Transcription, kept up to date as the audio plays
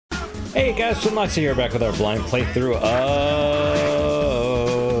Hey guys, Juwanna here, back with our blind playthrough of...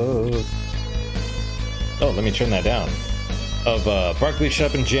 Oh, let me turn that down. Of Barkley Shut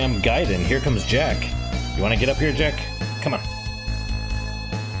Up and Jam Gaiden. Here comes Jack. You want to get up here, Jack? Come on.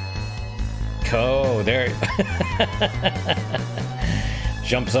 Oh, there.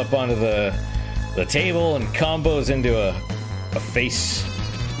 Jumps up onto the table and combos into a face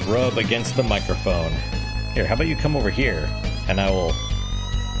rub against the microphone. Here, how about you come over here and I will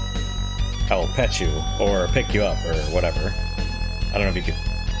pet you or pick you up or whatever. I don't know if you could.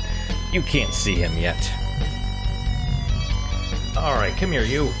 You can't see him yet. All right, come here,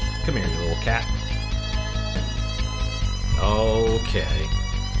 you. Come here, you little cat. Okay.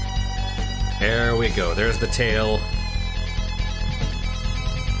 There we go. There's the tail.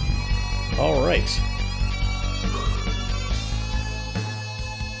 All right.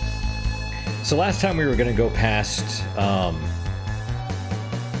 So last time we were going to go past,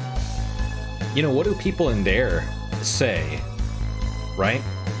 you know, what do people in there say, right?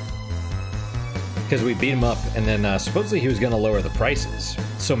 Because we beat him up, and then supposedly he was going to lower the prices.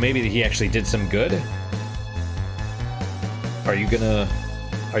 So maybe he actually did some good. Are you gonna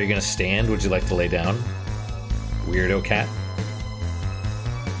stand? Would you like to lay down, weirdo cat?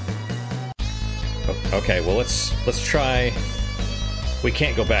 Oh, okay, well let's try. We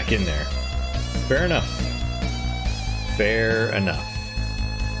can't go back in there. Fair enough. Fair enough.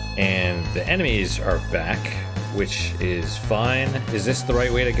 And the enemies are back, which is fine. Is this the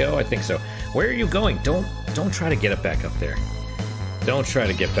right way to go? I think so. Where are you going? Don't try to get it back up there. Don't try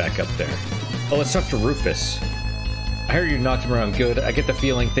to get back up there. Oh, let's talk to Rufus. I heard you knocked him around good. I get the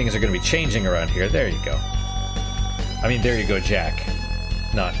feeling things are going to be changing around here. There you go. I mean, there you go, Jack.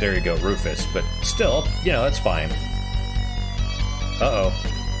 Not there you go, Rufus. But still, you know, that's fine. Uh-oh.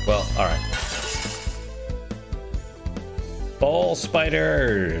 Well, alright. Ball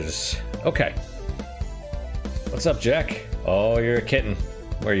spiders. Okay. What's up, Jack? Oh, you're a kitten.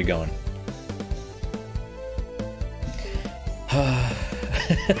 Where are you going?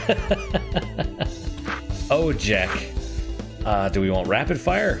 Oh, Jack. Do we want rapid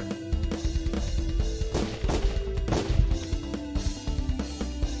fire?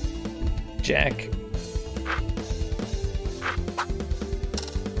 Jack.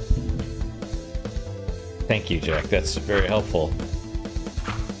 Thank you, Jack. That's very helpful.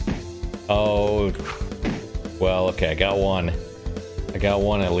 Oh. Well, okay, I got one. I got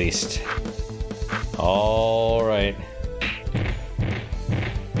one at least. All right.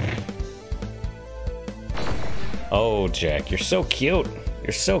 Oh, Jack, you're so cute.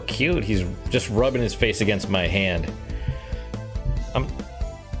 You're so cute. He's just rubbing his face against my hand.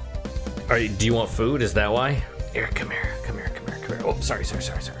 Do you want food? Is that why? Here, come here. Come here, come here, come here. Oh, sorry.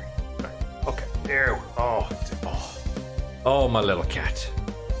 Okay, there. Oh. Oh, my little cat.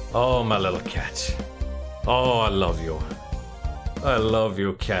 Oh, my little cat. Oh, I love you. I love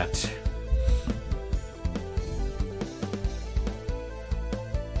you, cat.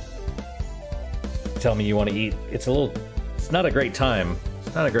 Tell me you want to eat. It's not a great time.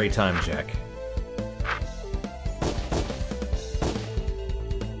 It's not a great time, Jack.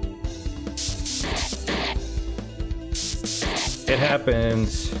 It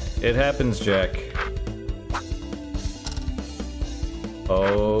happens. It happens, Jack.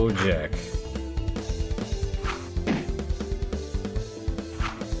 Oh, Jack.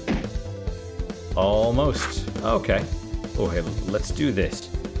 Almost. Okay. Oh, hey, let's do this.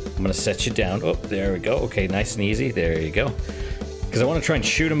 I'm gonna set you down. Oh, there we go. Okay, nice and easy. There you go. Because I want to try and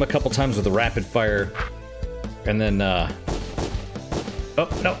shoot him a couple times with a rapid fire. And then, oh,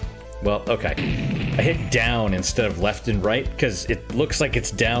 no. Well, okay. I hit down instead of left and right, because it looks like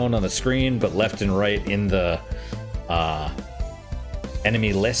it's down on the screen, but left and right in the,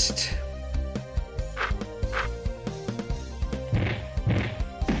 enemy list.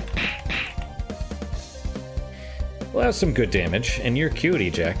 Well, that was some good damage, and you're a cutie,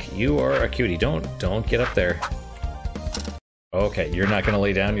 Jack. You are a cutie. Don't get up there. Okay, you're not gonna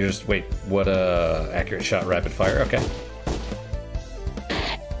lay down. You're just wait. What accurate shot, rapid fire. Okay.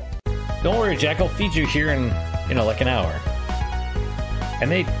 Don't worry, Jack. I'll feed you here in like an hour. And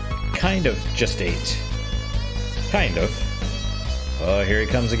they kind of just ate. Kind of. Oh, here he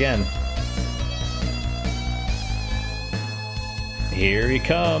comes again. Here he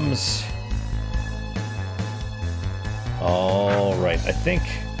comes. All right, I think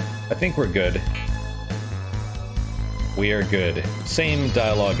we're good. We are good. Same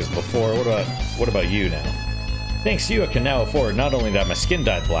dialogue as before. What about you now? Thanks to you, I can now afford not only to have my skin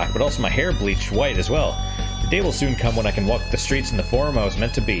dyed black, but also my hair bleached white as well. The day will soon come when I can walk the streets in the form I was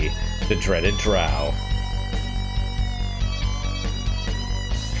meant to be, the dreaded Drow.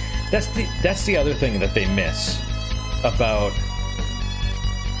 That's the other thing that they miss about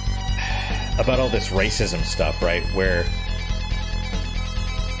all this racism stuff, right? Where,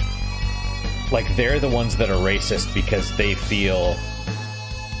 like, they're the ones that are racist because they feel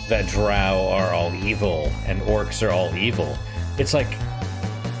that drow are all evil and orcs are all evil. It's like,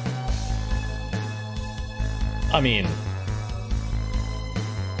 I mean,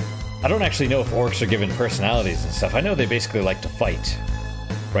 I don't actually know if orcs are given personalities and stuff. I know they basically like to fight,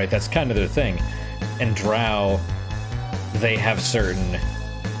 right? That's kind of their thing. And drow, they have certain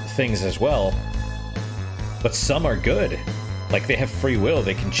things as well, but some are good. Like, they have free will.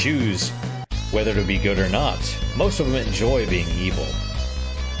 They can choose whether to be good or not. Most of them enjoy being evil.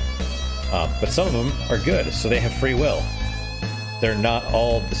 But some of them are good, so they have free will. They're not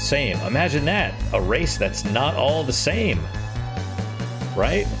all the same. Imagine that. A race that's not all the same.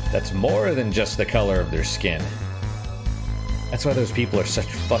 Right? That's more than just the color of their skin. That's why those people are such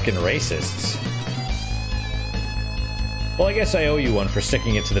fucking racists. Well, I guess I owe you one for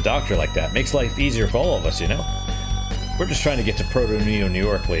sticking it to the doctor like that. Makes life easier for all of us, you know? We're just trying to get to Proto-Neo New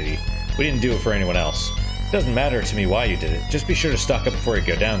York, lady. We didn't do it for anyone else. It doesn't matter to me why you did it. Just be sure to stock up before you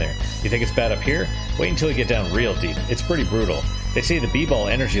go down there. You think it's bad up here? Wait until you get down real deep. It's pretty brutal. They say the B-ball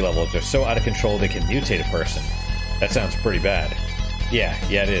energy levels are so out of control they can mutate a person. That sounds pretty bad. Yeah,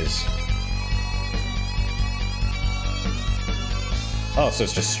 it is. Oh, so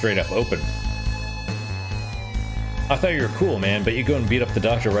it's just straight up open. I thought you were cool, man, but you go and beat up the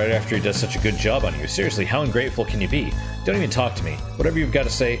doctor right after he does such a good job on you. Seriously, how ungrateful can you be? Don't even talk to me. Whatever you've got to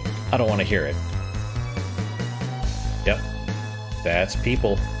say, I don't want to hear it. Yep. That's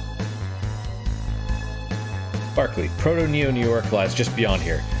people. Barkley, Proto-Neo New York lies just beyond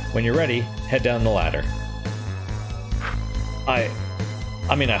here. When you're ready, head down the ladder.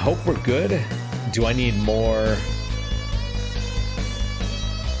 I mean, I hope we're good. Do I need more?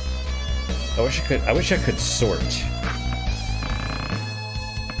 I wish I could sort.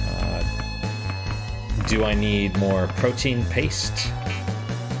 Do I need more protein paste?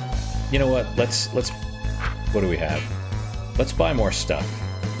 You know what? Let's. What do we have? Let's buy more stuff.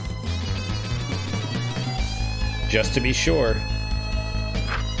 Just to be sure.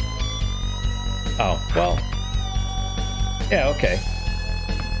 Oh, well. Yeah, okay.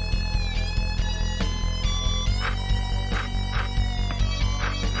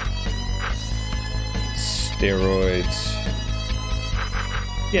 Steroids.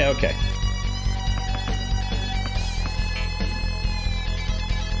 Yeah, okay.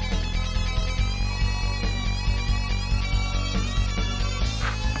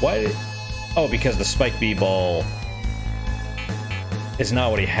 Why did... Oh, because the Spike B ball is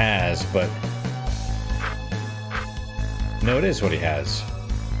not what he has, but... No, it is what he has.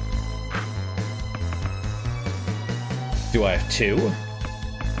 Do I have two?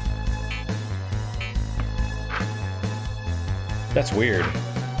 That's weird.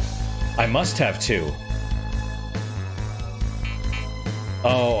 I must have two.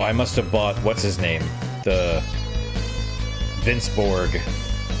 Oh, I must have bought... What's his name? The... Vince Borg.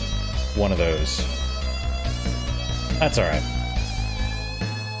 One of those. That's alright.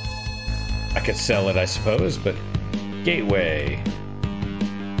 I could sell it, I suppose, but... Gateway.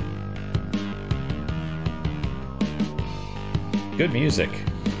 Good music.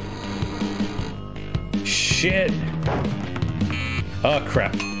 Shit! Oh,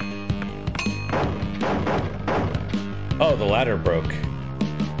 crap. Oh, the ladder broke.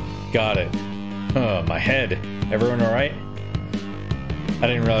 Got it. Oh, my head. Everyone alright? I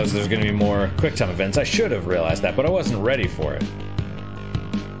didn't realize there was going to be more QuickTime events. I should have realized that, but I wasn't ready for it.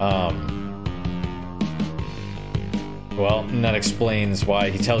 Well, that explains why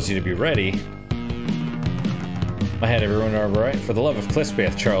he tells you to be ready. My head, everyone alright? For the love of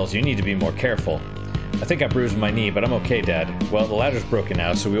Cliffspath, Charles, you need to be more careful. I think I bruised my knee, but I'm okay, Dad. Well, the ladder's broken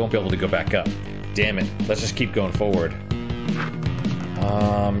now, so we won't be able to go back up. Damn it. Let's just keep going forward.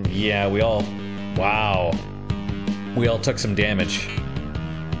 Yeah, we all... Wow. We all took some damage.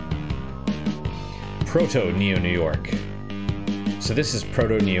 Proto-Neo New York. So this is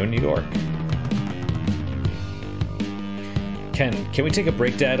Proto-Neo New York. Can we take a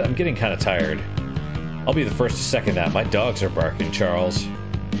break, Dad? I'm getting kind of tired. I'll be the first to second that. My dogs are barking, Charles.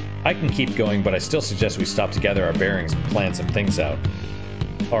 I can keep going, but I still suggest we stop to gather our bearings and plan some things out.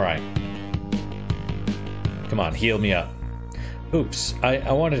 Alright. Come on, heal me up. Oops,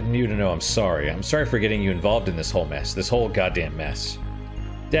 I wanted you to know I'm sorry. I'm sorry for getting you involved in this whole mess. This whole goddamn mess.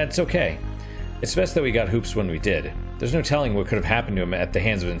 Dad, it's okay. It's best that we got Hoops when we did. There's no telling what could have happened to him at the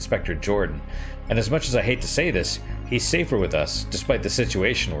hands of Inspector Jordan. And as much as I hate to say this, he's safer with us, despite the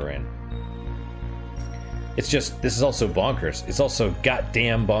situation we're in. This is also bonkers. It's also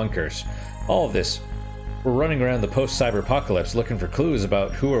goddamn bonkers. All of this. We're running around the post-cyber-apocalypse looking for clues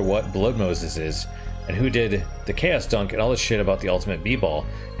about who or what Blood Moses is, and who did the Chaos Dunk and all this shit about the Ultimate B-Ball.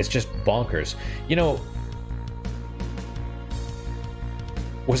 It's just bonkers. You know,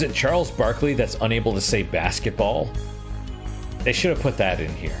 was it Charles Barkley that's unable to say basketball? They should have put that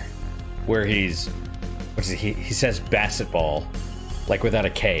in here. Where he says basketball, like without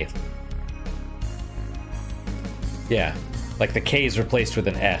a K. Yeah, like the K is replaced with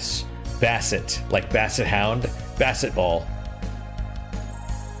an S. Basset, like Basset Hound, Basset Ball.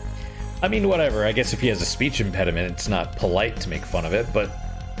 I mean, whatever. I guess if he has a speech impediment, it's not polite to make fun of it, but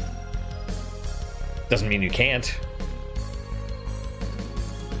doesn't mean you can't.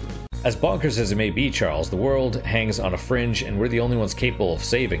 As bonkers as it may be, Charles, the world hangs on a fringe, and we're the only ones capable of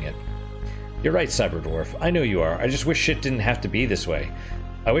saving it. You're right, Cyberdwarf. I know you are. I just wish shit didn't have to be this way.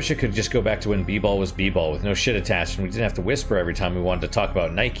 I wish I could just go back to when B-Ball was B-Ball with no shit attached, and we didn't have to whisper every time we wanted to talk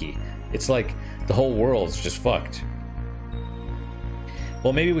about Nike. It's like the whole world's just fucked.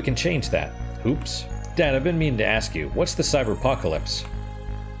 Well, maybe we can change that. Hoops? Dad, I've been meaning to ask you, what's the cyber-apocalypse?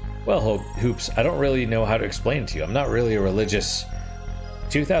 Well, Hoops, I don't really know how to explain it to you. I'm not really a religious...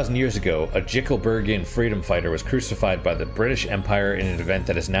 2,000 years ago, a Jickelbergian freedom fighter was crucified by the British Empire in an event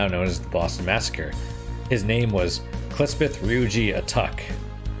that is now known as the Boston Massacre. His name was Clispeth Ryuji Atuk.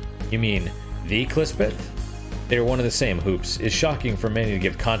 You mean the Clispeth? They were one and the same, Hoops. It's shocking for many to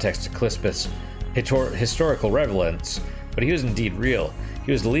give context to Clispeth's historical relevance, but he was indeed real.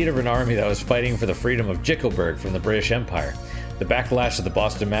 He was the leader of an army that was fighting for the freedom of Jickelberg from the British Empire. The backlash of the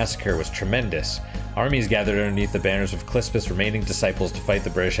Boston Massacre was tremendous. Armies gathered underneath the banners of Clispeth's remaining disciples to fight the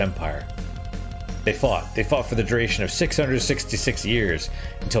British Empire. They fought for the duration of 666 years,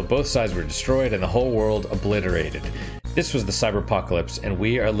 until both sides were destroyed and the whole world obliterated. This was the cyber-apocalypse, and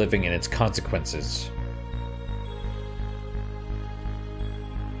we are living in its consequences.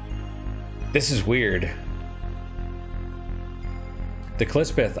 This is weird. The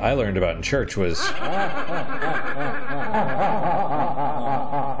Clispeth I learned about in church was... What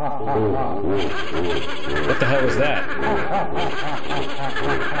the hell was that?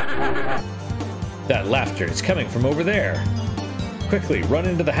 That laughter is coming from over there. Quickly, run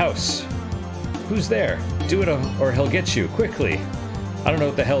into the house. Who's there? Do it or he'll get you, quickly. I don't know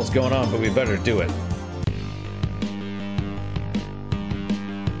what the hell's going on, but we better do it.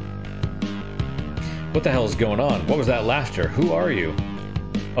 What the hell is going on? What was that laughter? Who are you?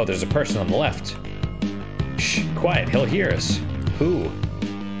 Oh, there's a person on the left. Shh, quiet, he'll hear us. Who?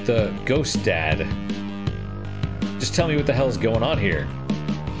 The ghost dad. Just tell me what the hell's going on here.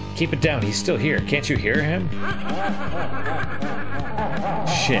 Keep it down, he's still here. Can't you hear him?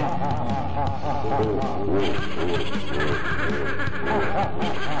 Shit.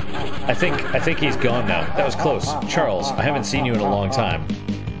 I think he's gone now. That was close. Charles, I haven't seen you in a long time.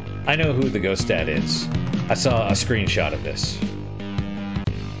 I know who the ghost dad is. I saw a screenshot of this.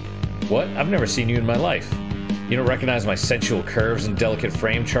 What? I've never seen you in my life. You don't recognize my sensual curves and delicate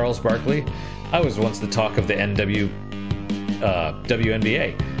frame, Charles Barkley? I was once the talk of the WNBA.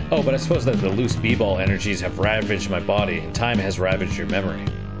 Oh, but I suppose that the loose b-ball energies have ravaged my body, and time has ravaged your memory.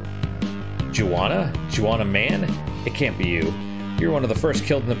 Juwanna? Juwanna Mann? It can't be you. You're one of the first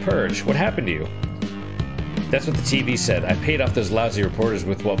killed in the Purge. What happened to you? That's what the TV said. I paid off those lousy reporters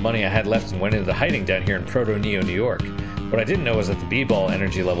with what money I had left and went into hiding down here in Proto-Neo, New York. What I didn't know was that the b-ball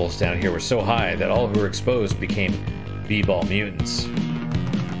energy levels down here were so high that all who were exposed became b-ball mutants.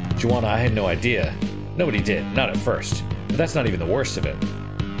 Juwanna, I had no idea. Nobody did, not at first. But that's not even the worst of it.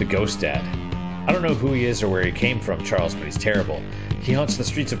 The ghost dad. I don't know who he is or where he came from, Charles, but he's terrible. He haunts the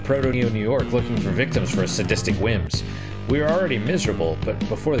streets of Proto-Neo, New York looking for victims for his sadistic whims. We were already miserable, but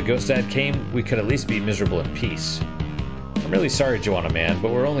before the ghost dad came, we could at least be miserable in peace. I'm really sorry, Juwanna Man,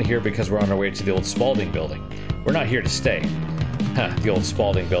 but we're only here because we're on our way to the old Spalding building. We're not here to stay. Huh, the old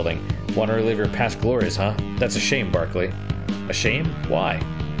Spalding building. Want to relive your past glories, huh? That's a shame, Barkley. A shame? Why?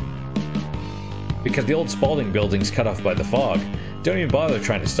 Because the old Spalding building's cut off by the fog. Don't even bother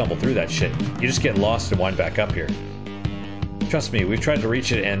trying to stumble through that shit. You just get lost and wind back up here. Trust me, we've tried to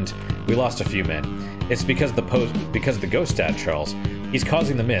reach it and we lost a few men. It's because of the ghost dad, Charles. He's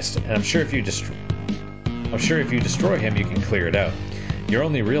causing the mist, and I'm sure if you destroy him, you can clear it out. Your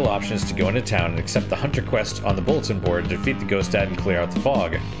only real option is to go into town and accept the hunter quest on the bulletin board to defeat the ghost dad and clear out the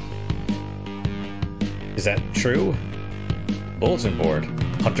fog. Is that true? Bulletin board?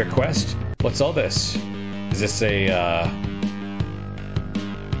 Hunter quest? What's all this? Is this a,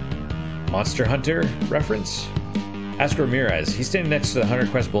 Monster Hunter reference? Ask Ramirez. He's standing next to the Hunter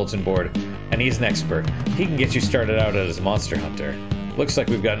Quest bulletin board, and he's an expert. He can get you started out as a monster hunter. Looks like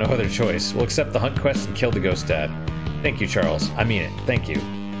we've got no other choice. We'll accept the hunt quest and kill the ghost dad. Thank you, Charles. I mean it. Thank you.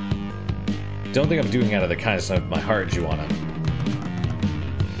 Don't think I'm doing it out of the kindness of my heart, Juwanna.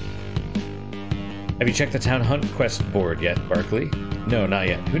 Have you checked the town hunt quest board yet, Barkley? No, not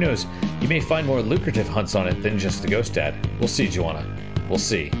yet. Who knows? You may find more lucrative hunts on it than just the ghost dad. We'll see, Juwanna. We'll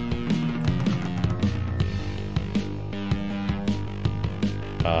see.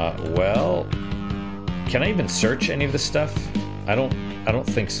 Well... Can I even search any of this stuff? I don't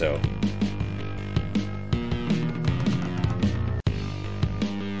think so.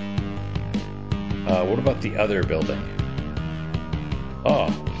 What about the other building? Oh.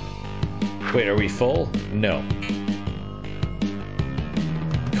 Wait, are we full? No.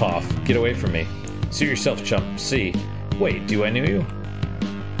 Cough. Get away from me. Suit yourself, chump. See. Wait, do I know you?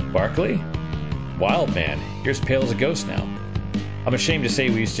 Barkley? Wild man. You're as pale as a ghost now. I'm ashamed to say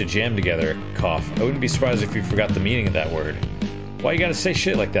we used to jam together. Cough. I wouldn't be surprised if you forgot the meaning of that word. Why you gotta say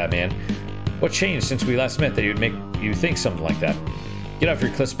shit like that, man? What changed since we last met that you'd make you think something like that? Get off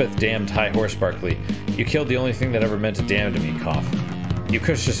your Clispeth damned high horse, Barkley. You killed the only thing that ever meant a damn to me, Cough. You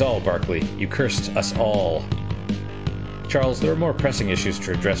cursed us all, Barkley. You cursed us all. Charles, there are more pressing issues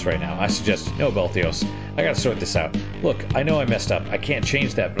to address right now. I suggest... No, Balthios. I gotta sort this out. Look, I know I messed up. I can't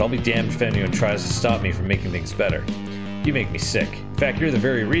change that, but I'll be damned if anyone tries to stop me from making things better. You make me sick. In fact, you're the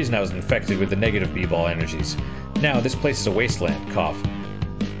very reason I was infected with the negative B-ball energies. Now, this place is a wasteland, Cough.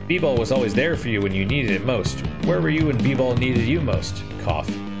 B-ball was always there for you when you needed it most. Where were you when B-ball needed you most? Cough.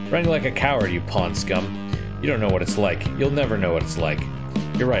 Running like a coward, you pawn scum. You don't know what it's like. You'll never know what it's like.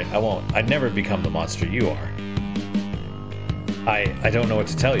 You're right, I won't. I'd never become the monster you are. I don't know what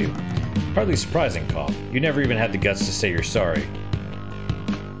to tell you. Hardly surprising, Cough. You never even had the guts to say you're sorry.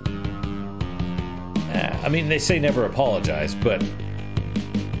 I mean, they say never apologize, but...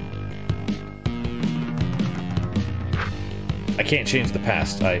 I can't change the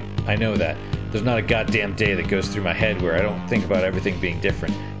past. I know that. There's not a goddamn day that goes through my head where I don't think about everything being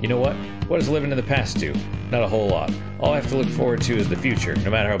different. You know what? What does living in the past do? Not a whole lot. All I have to look forward to is the future, no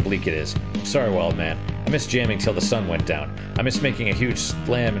matter how bleak it is. I'm sorry, wild man. I miss jamming till the sun went down. I miss making a huge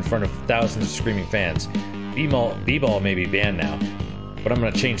slam in front of thousands of screaming fans. B-ball may be banned now, but I'm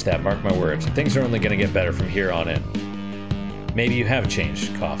gonna change that, mark my words. Things are only gonna get better from here on in. Maybe you have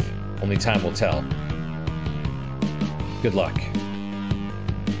changed, Cough. Only time will tell. Good luck.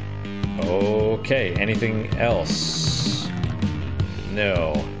 Okay, anything else?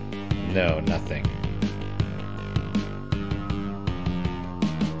 No. No, nothing.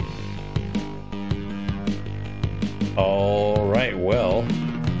 Alright, well...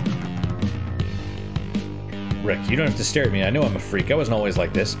 Rick, you don't have to stare at me. I know I'm a freak. I wasn't always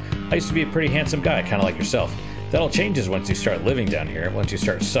like this. I used to be a pretty handsome guy, kind of like yourself. That all changes once you start living down here, once you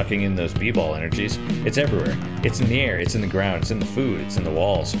start sucking in those b-ball energies. It's everywhere. It's in the air, it's in the ground, it's in the food, it's in the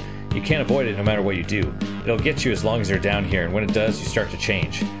walls. You can't avoid it no matter what you do. It'll get you as long as you're down here, and when it does, you start to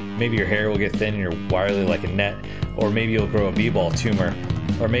change. Maybe your hair will get thin and you're wiry like a net, or maybe you'll grow a b-ball tumor,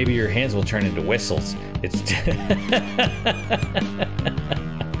 or maybe your hands will turn into whistles.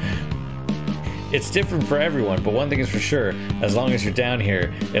 It's different for everyone, but one thing is for sure, as long as you're down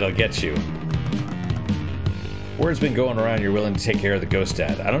here, it'll get you. Word's been going around you're willing to take care of the ghost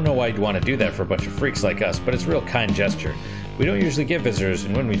dad. I don't know why you'd want to do that for a bunch of freaks like us, but it's a real kind gesture. We don't usually get visitors,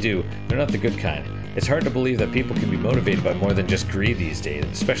 and when we do, they're not the good kind. It's hard to believe that people can be motivated by more than just greed these days,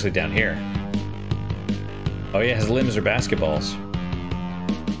 especially down here. Oh yeah, his limbs are basketballs.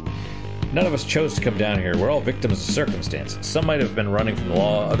 None of us chose to come down here. We're all victims of circumstance. Some might have been running from the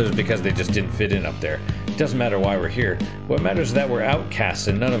law, others because they just didn't fit in up there. It doesn't matter why we're here. What matters is that we're outcasts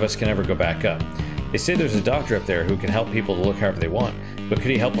and none of us can ever go back up. They say there's a doctor up there who can help people to look however they want, but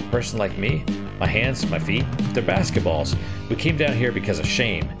could he help a person like me? My hands, my feet? They're basketballs. We came down here because of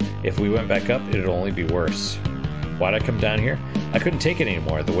shame. If we went back up, it'd only be worse. Why'd I come down here? I couldn't take it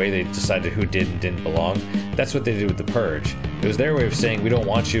anymore, the way they decided who did and didn't belong. That's what they did with the Purge. It was their way of saying we don't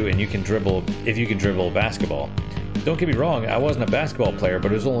want you and you can dribble if you can dribble a basketball. Don't get me wrong, I wasn't a basketball player,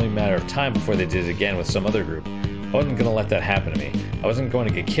 but it was only a matter of time before they did it again with some other group. I wasn't going to let that happen to me. I wasn't going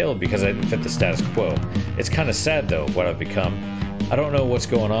to get killed because I didn't fit the status quo. It's kind of sad though, what I've become. I don't know what's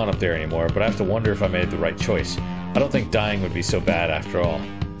going on up there anymore, but I have to wonder if I made the right choice. I don't think dying would be so bad after all.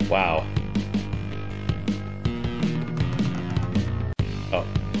 Wow. Oh.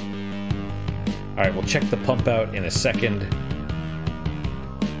 Alright, we'll check the pump out in a second.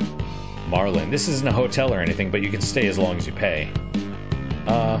 Marlin. This isn't a hotel or anything, but you can stay as long as you pay.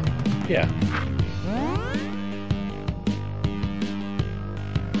 Yeah.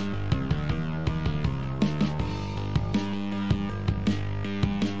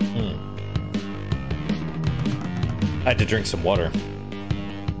 I had to drink some water.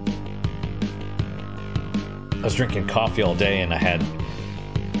 I was drinking coffee all day, and I had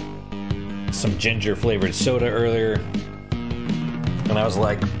some ginger flavored soda earlier, and I was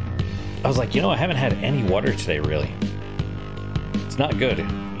like, you know, I haven't had any water today, really. It's not good.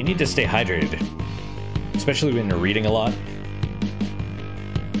 You need to stay hydrated, especially when you're reading a lot.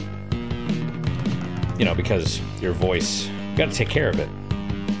 You know, because your voice, you gotta take care of it.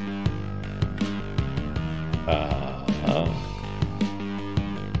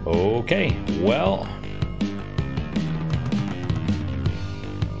 Okay, well.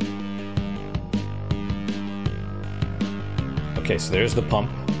 Okay, so there's the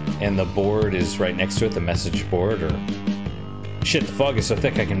pump, and the board is right next to it, the message board, or... Shit, the fog is so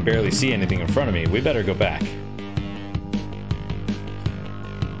thick I can barely see anything in front of me. We better go back.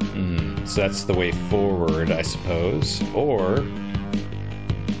 So that's the way forward, I suppose. Or...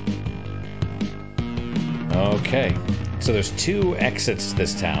 Okay. So there's 2 exits to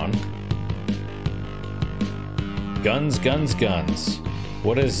this town. Guns, guns, guns.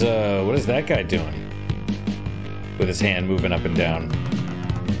 What is that guy doing? With his hand moving up and down.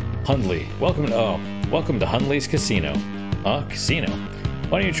 Hundley. Welcome to Hundley's Casino. Casino?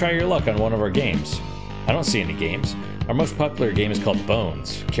 Why don't you try your luck on one of our games? I don't see any games. Our most popular game is called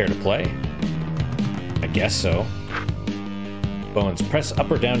Bones. Care to play? I guess so. Bones. Press up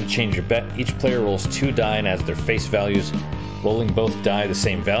or down to change your bet. Each player rolls 2 die and adds their face values. Rolling both die the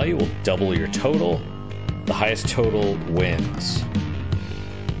same value will double your total. The highest total wins.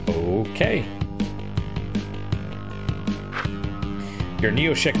 Okay. Your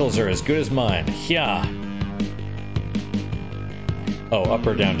Neo Shekels are as good as mine. Yeah. Oh, up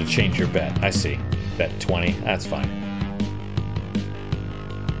or down to change your bet. I see. Bet 20. That's fine.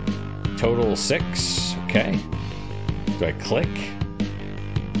 Total 6. Okay. Do I click?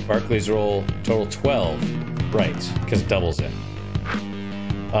 Barkley's roll. Total 12. Right, because it doubles it.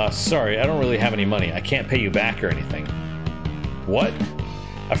 Sorry, I don't really have any money. I can't pay you back or anything. What?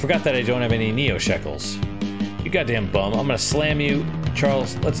 I forgot that I don't have any Neo Shekels. You goddamn bum. I'm gonna slam you.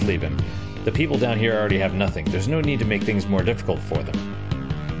 Charles, let's leave him. The people down here already have nothing. There's no need to make things more difficult for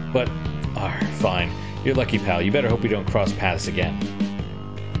them. But, fine. You're lucky, pal. You better hope we don't cross paths again.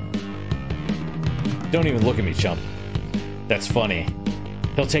 Don't even look at me, chump. That's funny.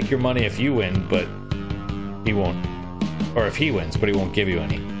 He'll take your money if you win, but he won't. Or if he wins, but he won't give you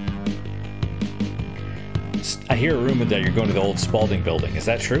any. I hear a rumor that you're going to the old Spaulding building. Is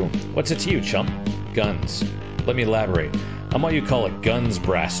that true? What's it to you, chump? Guns. Let me elaborate. I'm what you call a guns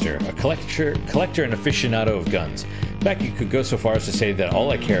braster, a collector and aficionado of guns. In fact, you could go so far as to say that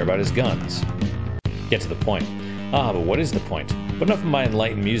all I care about is guns. Get to the point. But what is the point? But enough of my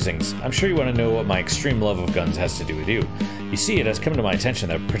enlightened musings. I'm sure you want to know what my extreme love of guns has to do with you. You see, it has come to my attention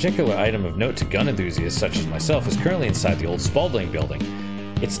that a particular item of note to gun enthusiasts such as myself is currently inside the old Spaulding building.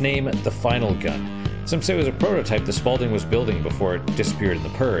 Its name, the Final Gun. Some say it was a prototype the Spaulding was building before it disappeared in the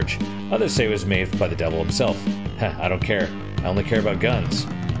Purge. Others say it was made by the devil himself. I don't care. I only care about guns.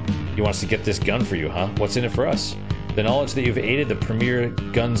 You want us to get this gun for you, huh? What's in it for us? The knowledge that you've aided the premier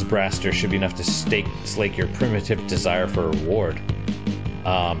guns braster should be enough to slake your primitive desire for a reward.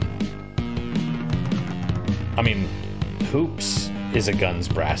 I mean, Hoops is a guns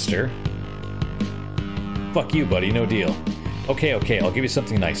braster. Fuck you, buddy, no deal. Okay, I'll give you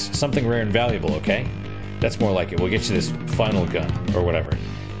something nice. Something rare and valuable, okay? That's more like it. We'll get you this final gun, or whatever.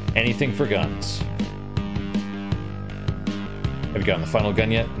 Anything for guns. Have you gotten the final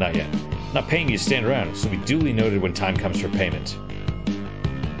gun yet? Not yet. Not paying you to stand around, so we duly noted when time comes for payment.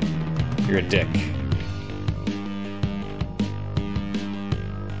 You're a dick.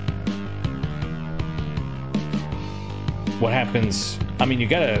 What happens? I mean, you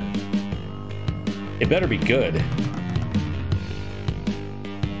gotta... It better be good.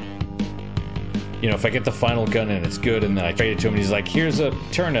 You know, if I get the final gun and it's good and then I trade it to him and he's like, here's a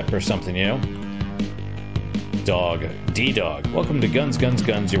turnip or something, you know? Dog. D-Dog. Welcome to Guns, Guns,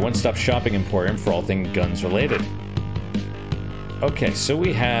 Guns, your one-stop shopping emporium for all things guns related. Okay, so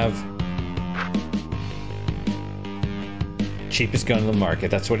we have... cheapest gun in the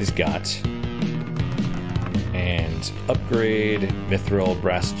market. That's what he's got. And upgrade, mithril,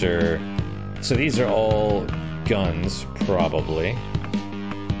 braster. So these are all guns, probably.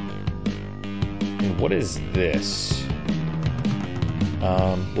 And what is this?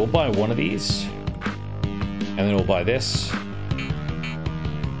 We'll buy one of these. And then we'll buy this.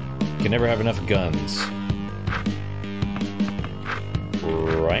 Can never have enough guns.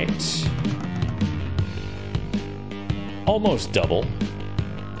 Right. Almost double.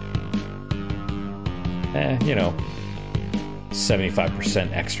 You know,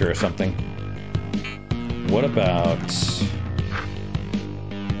 75% extra or something. What about...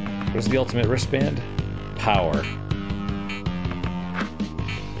 what is the ultimate wristband? power.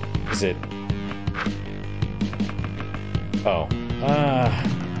 Is it... Oh.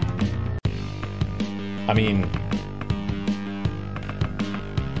 I mean...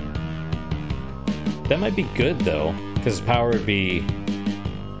 That might be good, though, because power would be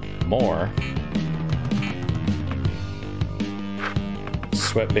more.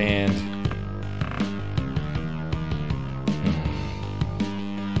 Sweatband.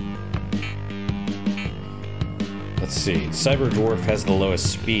 Let's see. Cyber Dwarf has the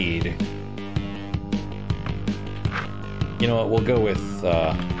lowest speed. You know what? We'll go with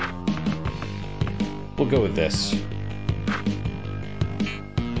this.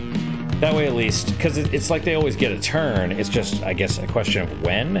 That way, at least, because it's like they always get a turn. It's just, I guess, a question of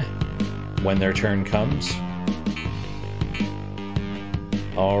when their turn comes.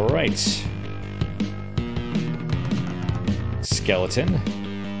 All right. Skeleton.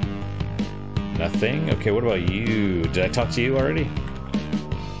 Nothing. Okay, what about you? Did I talk to you already?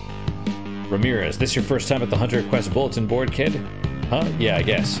 Ramirez, this your first time at the Hunter Quest bulletin board, kid? Huh? Yeah, I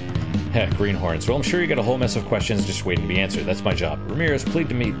guess. Heck, Greenhorns. Well, I'm sure you got a whole mess of questions just waiting to be answered. That's my job. Ramirez, pleased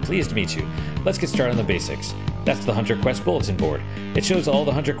to meet you. Let's get started on the basics. That's the Hunter Quest bulletin board. It shows all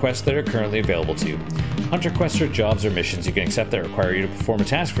the Hunter Quests that are currently available to you. Hunter Quests are jobs or missions you can accept that require you to perform a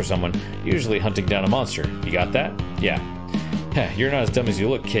task for someone, usually hunting down a monster. You got that? Yeah. Heh, you're not as dumb as you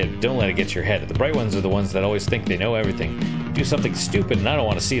look, kid. Don't let it get to your head. The bright ones are the ones that always think they know everything. You do something stupid, and I don't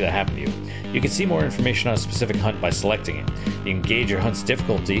want to see that happen to you. You can see more information on a specific hunt by selecting it. You can gauge your hunt's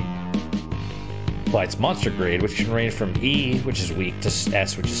difficulty by its monster grade, which can range from E, which is weak, to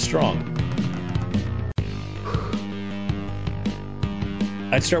S, which is strong.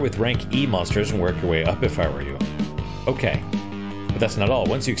 I'd start with rank E monsters and work your way up if I were you. Okay. But that's not all.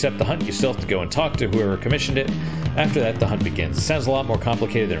 Once you accept the hunt, you still have to go and talk to whoever commissioned it. After that, the hunt begins. It sounds a lot more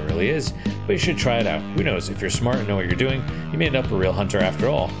complicated than it really is, but you should try it out. Who knows, if you're smart and know what you're doing, you may end up a real hunter after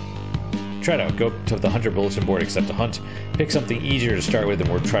all. Try it out. Go to the Hunter Bulletin Board, accept a hunt. Pick something easier to start with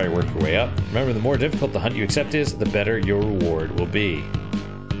and try to work your way up. Remember, the more difficult the hunt you accept is, the better your reward will be.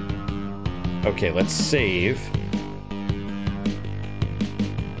 Okay, let's save.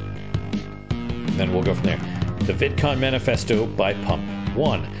 And then we'll go from there. The VidCon Manifesto by Pump.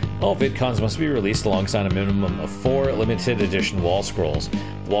 1. All VidCons must be released alongside a minimum of 4 limited edition wall scrolls.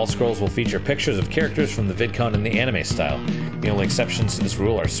 The wall scrolls will feature pictures of characters from the VidCon in the anime style. The only exceptions to this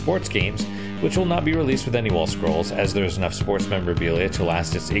rule are sports games, which will not be released with any wall scrolls, as there is enough sports memorabilia to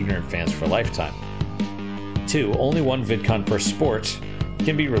last its ignorant fans for a lifetime. 2. Only one VidCon per sport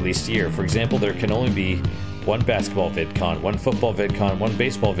can be released a year. For example, there can only be one basketball VidCon, one football VidCon, one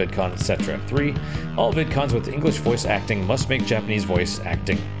baseball VidCon, etc. 3. All VidCons with English voice acting must make Japanese voice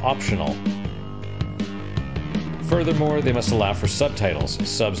acting optional. Furthermore, they must allow for subtitles,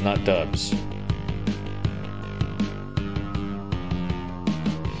 subs not dubs.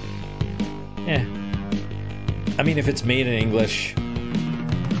 I mean, if it's made in English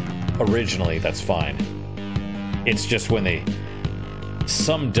originally, that's fine. It's just when they...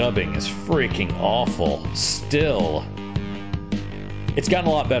 Some dubbing is freaking awful. Still. It's gotten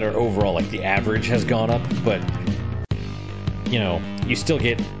a lot better overall, like the average has gone up, but, you know, you still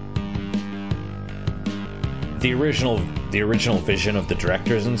get the original vision of the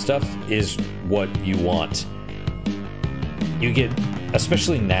directors and stuff is what you want. You get,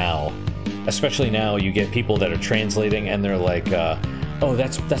 especially now, you get people that are translating and they're like, oh,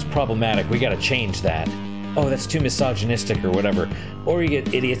 that's problematic, we gotta change that. Oh, that's too misogynistic or whatever. Or you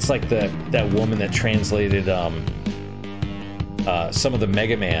get idiots like that woman that translated some of the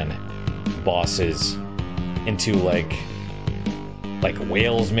Mega Man bosses into like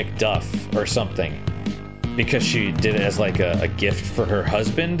Wales McDuff or something, because she did it as like a gift for her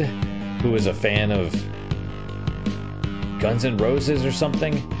husband, who was a fan of Guns N' Roses or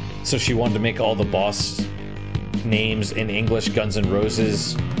something. So she wanted to make all the boss names in English Guns N'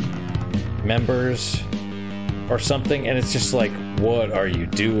 Roses members or something, and it's just like, what are you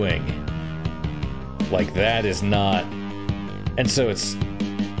doing? Like, that is not... And so it's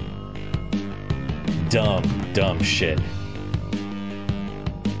dumb shit.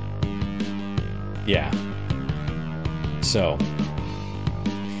 Yeah. So,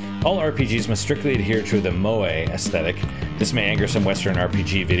 all RPGs must strictly adhere to the moe aesthetic. This may anger some Western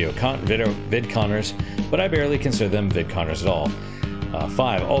RPG VidConners, but I barely consider them VidConners at all.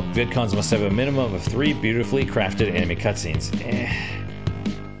 5. All VidCons must have a minimum of 3 beautifully crafted anime cutscenes.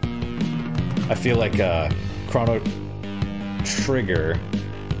 I feel like Chrono Trigger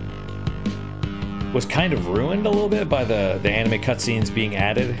was kind of ruined a little bit by the anime cutscenes being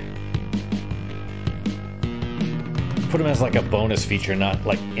added. Put them as like a bonus feature, not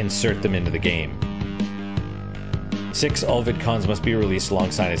like insert them into the game. 6 all VidCons must be released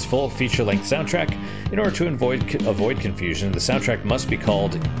alongside its full feature-length soundtrack. In order to avoid confusion, the soundtrack must be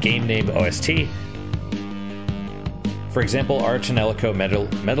called game name OST. For example, Our Tonelico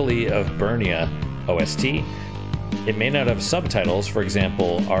Medley of Burnia OST. It may not have subtitles, for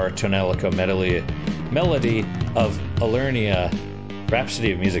example, Our Tonelico Melody of Alernia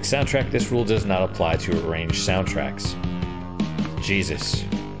Rhapsody of Music soundtrack. This rule does not apply to arranged soundtracks. Jesus.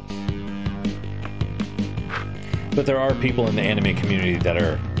 But there are people in the anime community that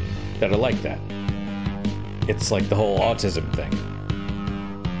are like that. It's like the whole autism thing.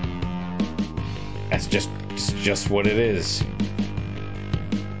 That's just what it is.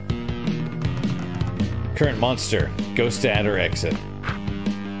 Current monster. Ghost to add or exit.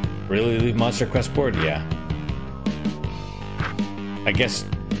 Really leave Monster Quest board? Yeah. I guess...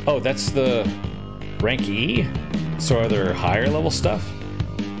 Oh, that's the rank E? So are there higher level stuff?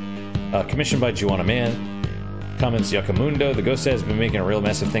 Commissioned by Juwanna Mann. Comments Yuccamundo. The ghost has been making a real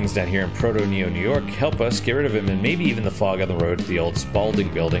mess of things down here in Proto-Neo, New York. Help us get rid of him, and maybe even the fog on the road to the old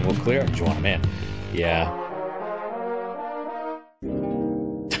Spalding building will clear up. Juwanna Mann. Yeah.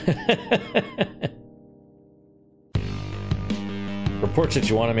 Report to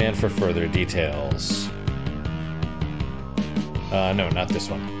Juwanna Mann for further details. No, not this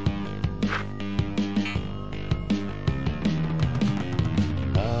one.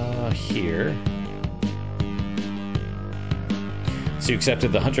 Here. So you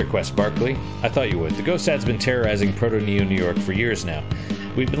accepted the Hunter Quest, Barkley? I thought you would. The ghost has been terrorizing Proto-Neo, New York for years now.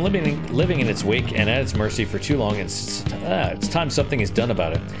 We've been living in its wake and at its mercy for too long. It's time something is done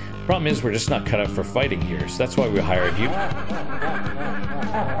about it. Problem is, we're just not cut out for fighting here, so that's why we hired you.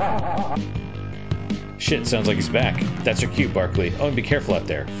 Shit, sounds like he's back. That's your cue, Barkley. Oh, and be careful out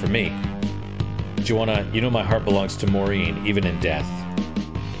there. For me. Juwanna, you know my heart belongs to Maureen, even in death.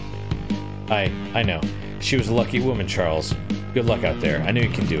 I know. She was a lucky woman, Charles. Good luck out there. I know you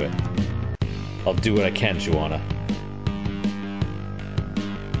can do it. I'll do what I can, Juwanna.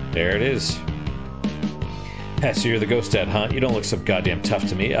 There it is. So you're the ghost dad, huh? You don't look so goddamn tough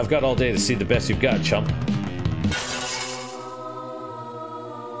to me. I've got all day to see the best you've got, chump.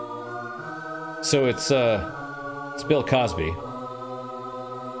 So it's Bill Cosby.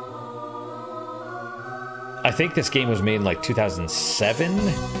 I think this game was made in like 2007.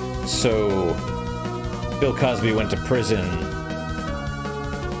 So Bill Cosby went to prison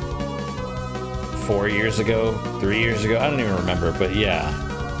 4 years ago, 3 years ago. I don't even remember, but yeah.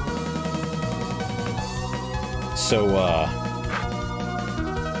 So,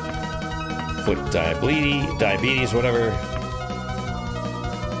 foot diabetes, whatever.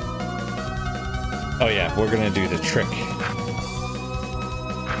 Oh yeah, we're gonna do the trick.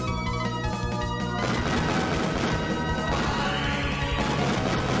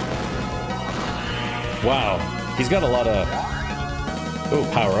 Wow, he's got a lot of... Oh,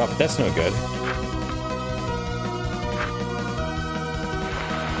 power up, that's no good.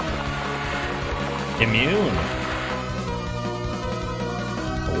 Immune.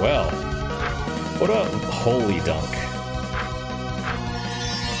 Well, what about Holy Dunk?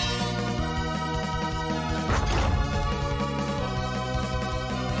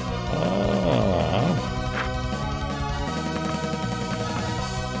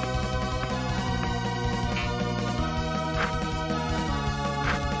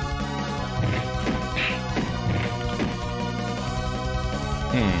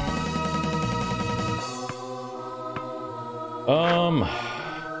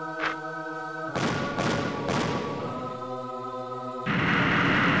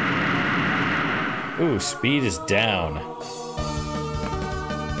 Ooh, speed is down.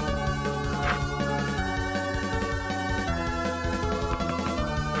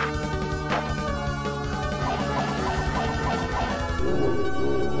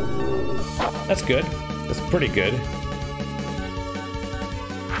 That's good. That's pretty good.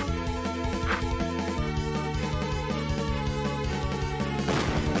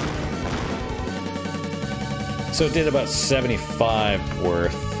 So it did about 75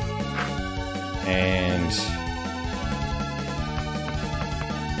 worth. And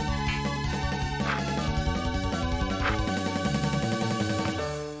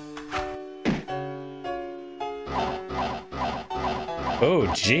oh,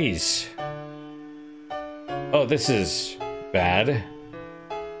 jeez. Oh, this is bad.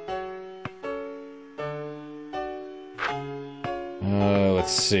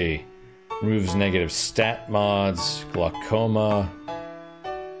 Let's see. Removes negative stat mods, glaucoma.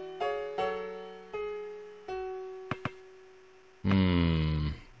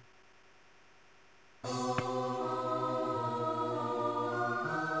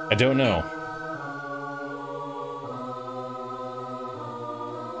 I don't know.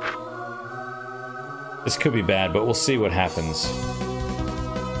 This could be bad, but we'll see what happens.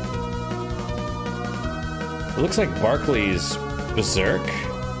 It looks like Barkley's berserk.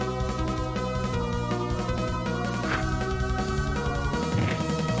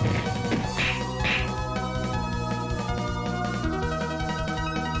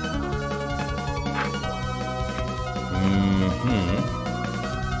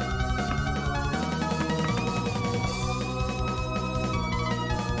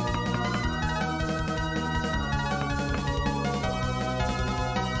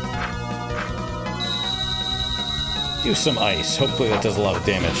 Do some ice. Hopefully that does a lot of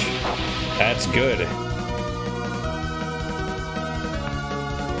damage. That's good.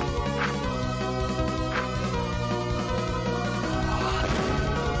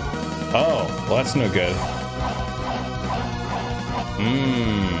 Oh, well that's no good.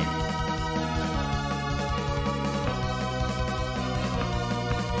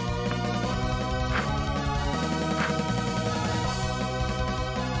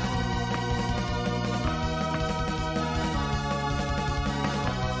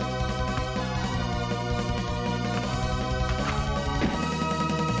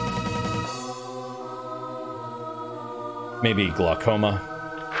 Maybe glaucoma.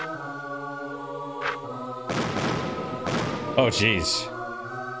 Oh, jeez.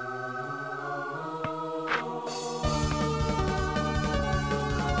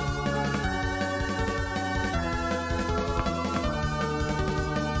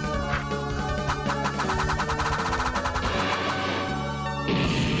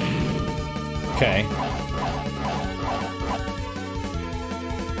 Okay.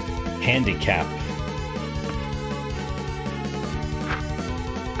 Handicap.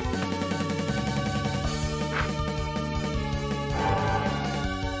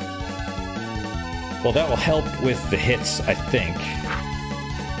 Well, that will help with the hits, I think.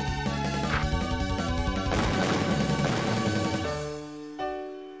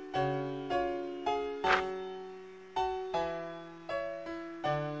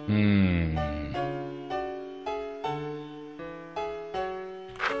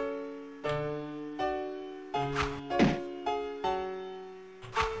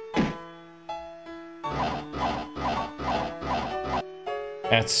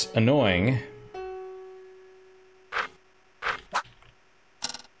 That's annoying.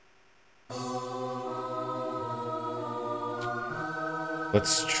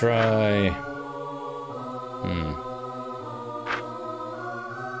 Let's try...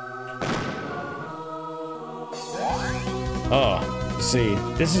 Oh, see,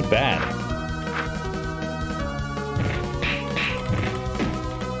 this is bad.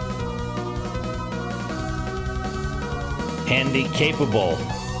 Handy capable.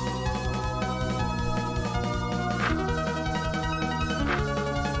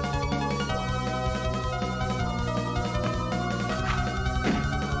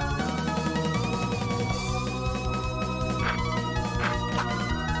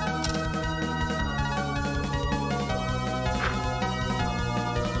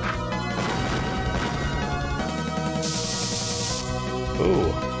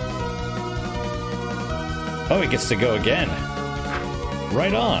 Ooh. Oh, he gets to go again.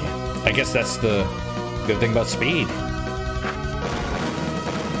 Right on. I guess that's the good thing about speed.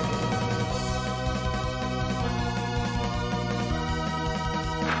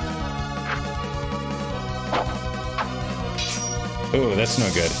 Ooh, that's no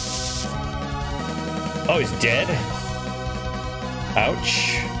good. Oh, he's dead?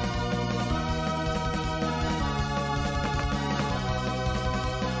 Ouch.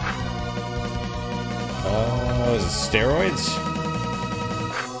 Oh, is it steroids?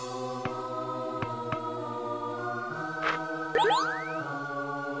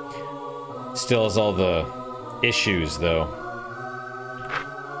 Still has all the issues, though.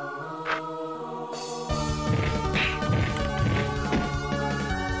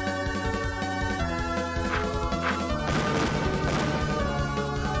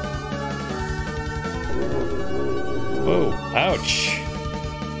 Whoa, ouch.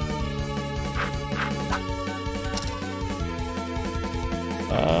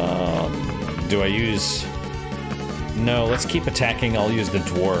 Do I use... No, let's keep attacking. I'll use the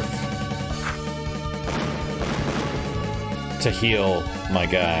dwarf to heal my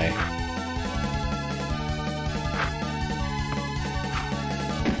guy.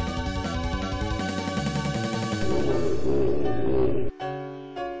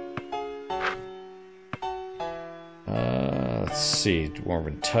 Let's see,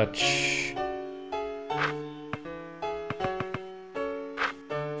 Dwarven Touch.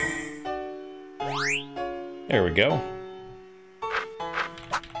 There we go.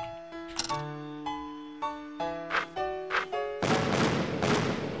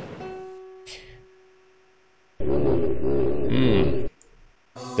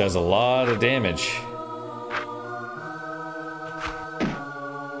 Does a lot of damage.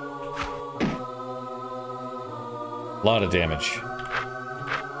 A lot of damage.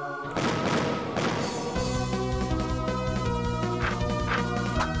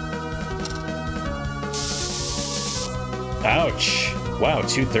 Ouch. Wow,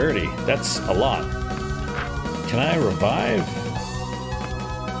 230. That's a lot. Can I revive?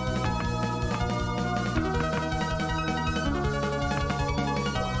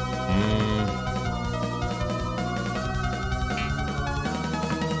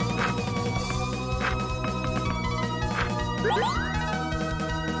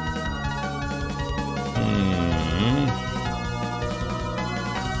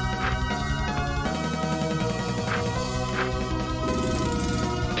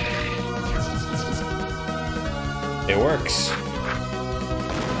 It works.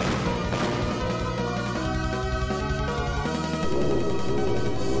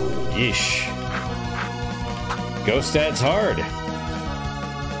 Yeesh. Ghost Dad's hard.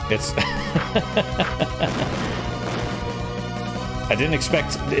 It's... I didn't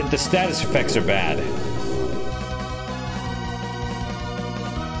expect... The status effects are bad.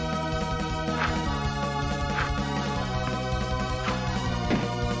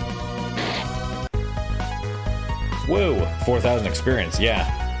 Whoa, 4,000 experience, yeah.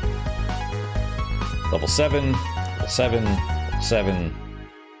 Level 7, level 7, level 7,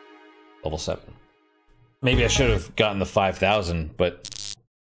 level 7. Maybe I should have gotten the 5,000, but...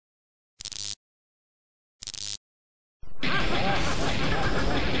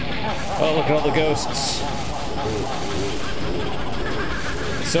 Oh, look at all the ghosts.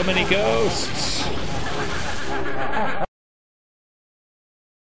 So many ghosts.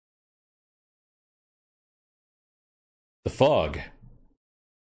 The fog.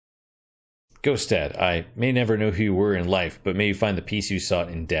 Ghost Dad, I may never know who you were in life, but may you find the peace you sought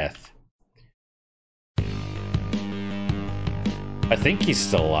in death. I think he's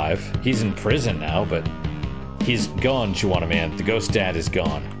still alive. He's in prison now, but he's gone, Juwanna man. The Ghost Dad is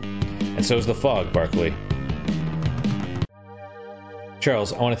gone. And so is the fog, Barkley.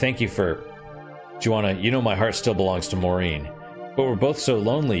 Charles, I want to thank you for... Juwanna, you know my heart still belongs to Maureen. But we're both so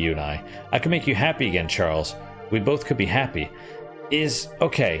lonely, you and I. I can make you happy again, Charles. We both could be happy.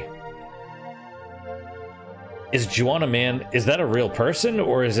 Okay. Is Juwanna man, is that a real person?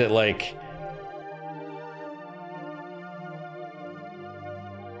 Or is it like...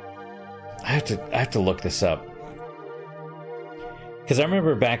 I have to look this up. Because I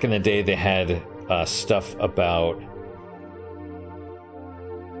remember back in the day they had stuff about...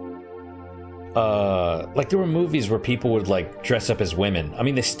 like there were movies where people would like dress up as women. I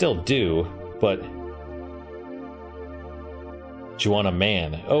mean, they still do, but... Juwanna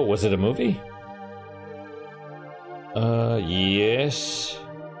Man. Oh, was it a movie? Yes.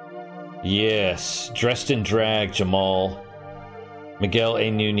 Yes. Dressed in drag, Jamal. Miguel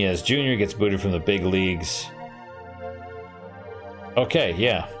A. Nunez Jr. gets booted from the big leagues. Okay,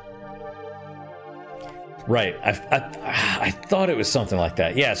 yeah. Right. I thought it was something like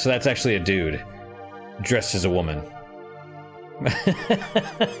that. Yeah, so that's actually a dude dressed as a woman.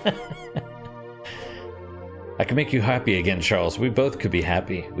 I can make you happy again, Charles. We both could be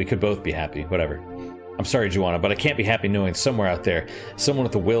happy. We could both be happy. Whatever. I'm sorry, Juwanna, but I can't be happy knowing somewhere out there, someone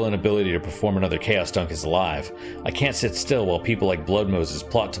with the will and ability to perform another Chaos Dunk is alive. I can't sit still while people like Blood Moses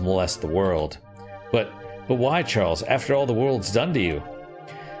plot to molest the world. But why, Charles? After all the world's done to you?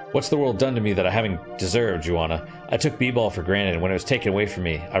 What's the world done to me that I haven't deserved, Juwanna? I took B-Ball for granted, and when it was taken away from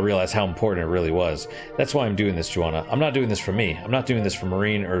me, I realized how important it really was. That's why I'm doing this, Juwanna. I'm not doing this for me. I'm not doing this for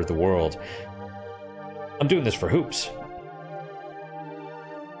Marine or the world. I'm doing this for Hoops.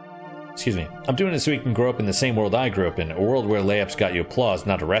 Excuse me. I'm doing this so he can grow up in the same world I grew up in, a world where layups got you applause,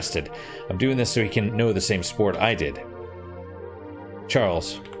 not arrested. I'm doing this so he can know the same sport I did.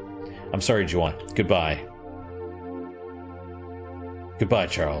 Charles. I'm sorry, Juwanna. Goodbye. Goodbye,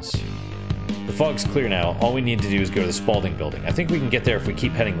 Charles. The fog's clear now. All we need to do is go to the Spaulding building. I think we can get there if we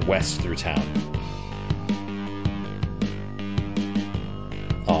keep heading west through town.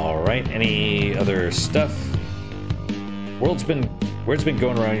 Alright, any other stuff? Word's been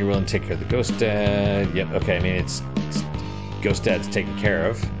going around, you're willing to take care of the Ghost Dad. Yep, okay, I mean, it's Ghost Dad's taken care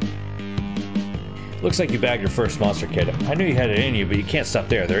of. Looks like you bagged your first monster, kid. I knew you had it in you, but you can't stop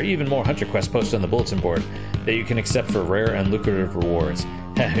there. There are even more Hunter quests posted on the bulletin board that you can accept for rare and lucrative rewards.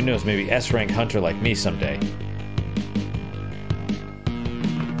 Who knows, maybe S-rank Hunter like me someday.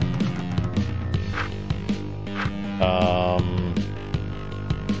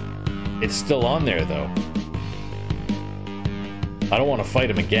 It's still on there, though. I don't want to fight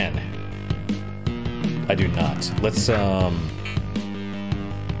him again. I do not. Let's,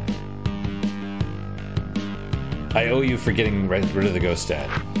 I owe you for getting rid of the ghost dad.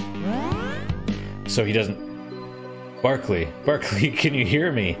 So he doesn't... Barkley, can you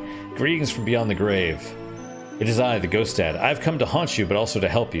hear me? Greetings from beyond the grave. It is I, the ghost dad. I've come to haunt you, but also to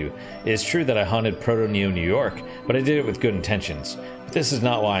help you. It is true that I haunted Proto-Neo New York, but I did it with good intentions. But this is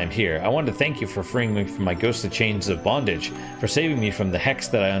not why I'm here. I wanted to thank you for freeing me from my ghostly chains of bondage, for saving me from the hex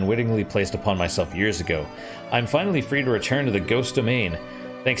that I unwittingly placed upon myself years ago. I'm finally free to return to the ghost domain.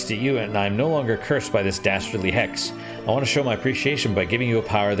 Thanks to you, and I'm no longer cursed by this dastardly hex. I want to show my appreciation by giving you a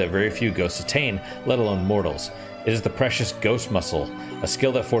power that very few ghosts attain, let alone mortals. It is the precious ghost muscle, a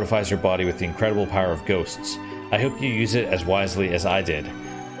skill that fortifies your body with the incredible power of ghosts. I hope you use it as wisely as I did.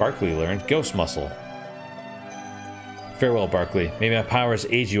 Barkley learned ghost muscle. Farewell, Barkley. May my powers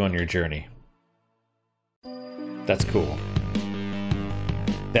aid you on your journey. That's cool.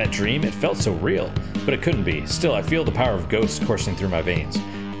 That dream, it felt so real, but it couldn't be. Still, I feel the power of ghosts coursing through my veins.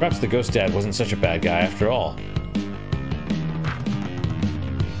 Perhaps the ghost dad wasn't such a bad guy after all.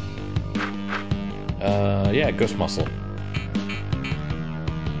 Yeah, ghost muscle.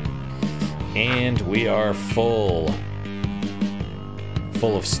 And we are full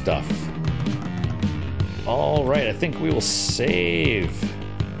of stuff. Alright, I think we will save.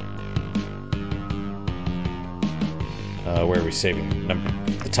 Where are we saving?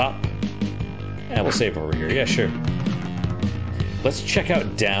 The top? Yeah, we'll save over here. Yeah, sure. Let's check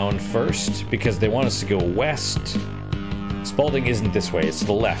out down first, because they want us to go west. Spalding isn't this way, it's to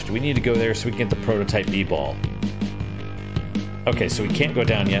the left. We need to go there so we can get the prototype B-ball. Okay, so we can't go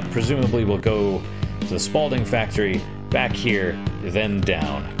down yet. Presumably we'll go to the Spalding factory, back here, then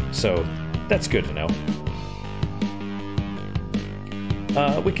down. So that's good to know.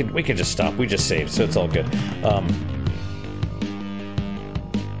 We can just stop. We just saved, so it's all good.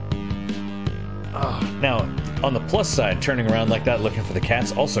 Now, on the plus side, turning around like that looking for the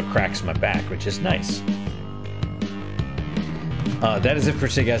cats also cracks my back, which is nice. That is it for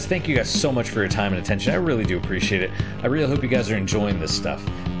today, guys. Thank you guys so much for your time and attention. I really do appreciate it. I really hope you guys are enjoying this stuff.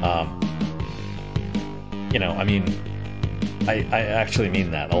 You know, I mean, I actually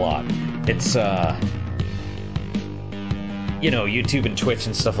mean that a lot. It's, you know, YouTube and Twitch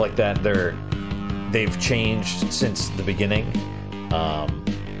and stuff like that, they've changed since the beginning. I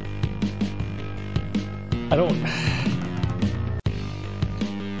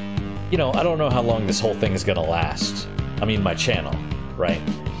don't know how long this whole thing is gonna last. I mean, my channel, right?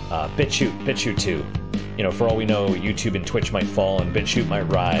 BitChute too. You know, for all we know, YouTube and Twitch might fall and BitChute might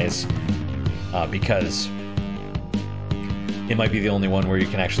rise, because it might be the only one where you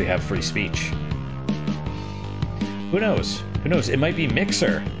can actually have free speech. Who knows? Who knows? It might be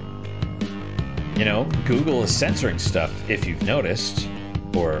Mixer. You know, Google is censoring stuff, if you've noticed,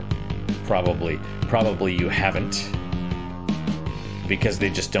 or probably you haven't, because they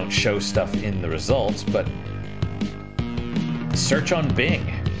just don't show stuff in the results. But search on Bing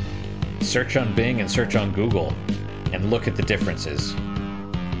and search on Google and look at the differences,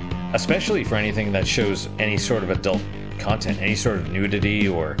 especially for anything that shows any sort of adult content, any sort of nudity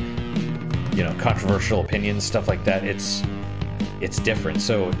or, you know, controversial opinions, stuff like that. It's different.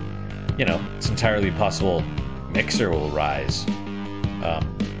 So, you know, it's entirely possible Mixer will rise.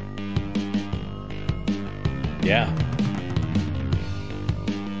 Yeah.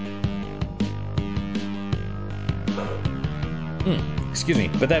 Excuse me,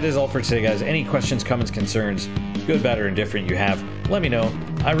 but that is all for today, guys. Any questions, comments, concerns, good, bad, or indifferent you have, let me know.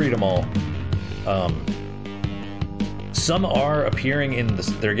 I read them all. Some are appearing in the...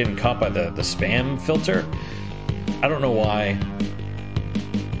 They're getting caught by the spam filter. I don't know why.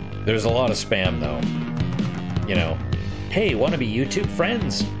 There's a lot of spam, though. You know, hey, want to be YouTube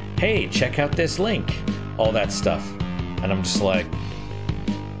friends? Hey, check out this link. All that stuff. And I'm just like,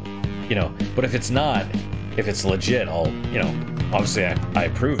 you know, but if it's not, if it's legit, I'll, you know, obviously I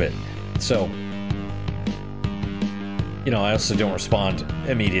approve it. So, you know, I also don't respond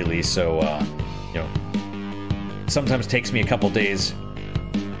immediately, so, you know, sometimes takes me a couple days.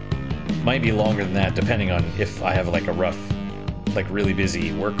 Might be longer than that, depending on if I have like a rough, like really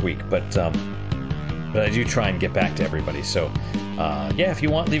busy work week, but I do try and get back to everybody. So, yeah, if you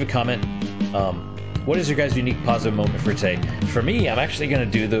want, leave a comment. What is your guys' unique positive moment for today? For me, I'm actually gonna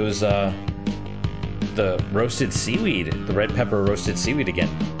do those, the roasted seaweed, the red pepper roasted seaweed again,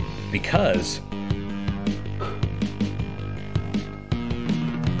 because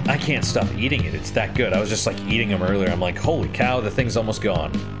I can't stop eating it. It's that good. I was just like eating them earlier. I'm like, holy cow, the thing's almost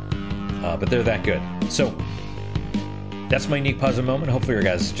gone. But they're that good. So that's my unique positive moment. Hopefully your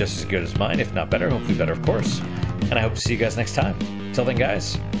guys' is just as good as mine, if not better. Hopefully better, of course. And I hope to see you guys next time. Until then,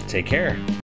 guys, take care.